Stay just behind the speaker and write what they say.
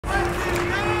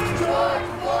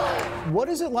What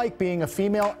is it like being a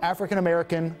female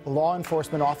African-American law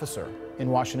enforcement officer in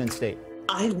Washington State?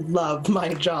 I love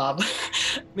my job.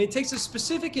 I mean, it takes a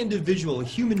specific individual, a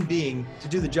human being, to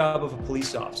do the job of a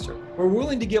police officer. We're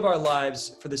willing to give our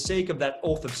lives for the sake of that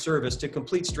oath of service to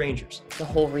complete strangers. The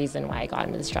whole reason why I got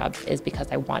into this job is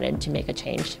because I wanted to make a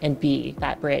change and be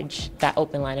that bridge, that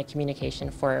open line of communication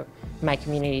for my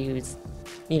community who's,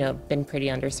 been pretty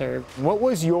underserved. What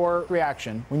was your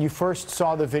reaction when you first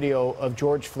saw the video of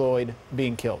George Floyd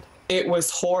being killed? It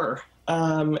was horror.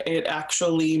 It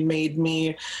actually made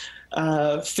me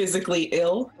physically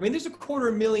ill. I mean, there's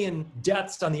 250,000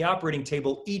 deaths on the operating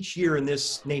table each year in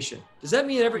this nation. Does that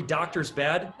mean every doctor's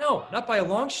bad? No, not by a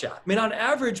long shot. I mean, on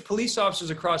average, police officers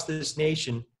across this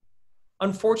nation,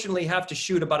 unfortunately, have to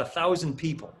shoot about 1,000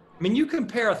 people. I mean, you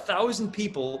compare 1,000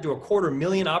 people to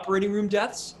 250,000 operating room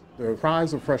deaths. The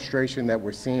cries of frustration that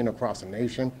we're seeing across the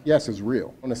nation, yes, is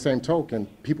real. On the same token,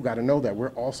 people got to know that we're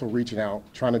also reaching out,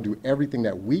 trying to do everything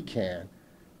we can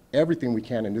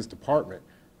in this department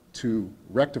to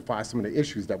rectify some of the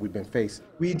issues that we've been facing.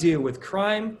 We deal with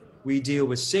crime, we deal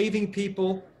with saving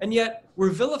people, and yet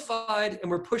we're vilified and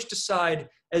we're pushed aside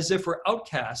as if we're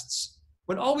outcasts,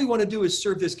 when all we want to do is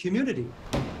serve this community.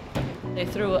 They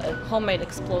threw a homemade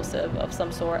explosive of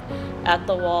some sort at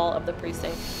the wall of the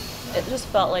precinct. It just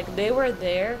felt like they were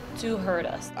there to hurt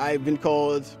us. I've been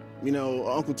called,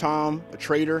 Uncle Tom, a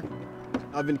traitor.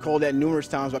 I've been called that numerous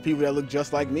times by people that look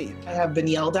just like me. I have been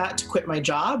yelled at to quit my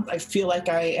job. I feel like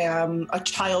I am a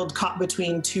child caught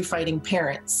between two fighting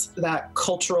parents, that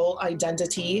cultural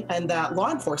identity and that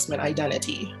law enforcement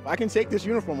identity. I can take this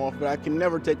uniform off, but I can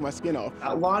never take my skin off.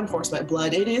 Law enforcement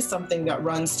blood, it is something that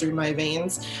runs through my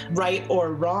veins. Right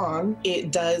or wrong,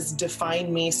 it does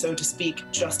define me, so to speak,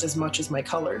 just as much as my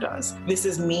color does. This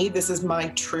is me, this is my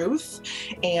truth,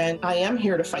 and I am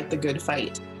here to fight the good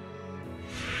fight.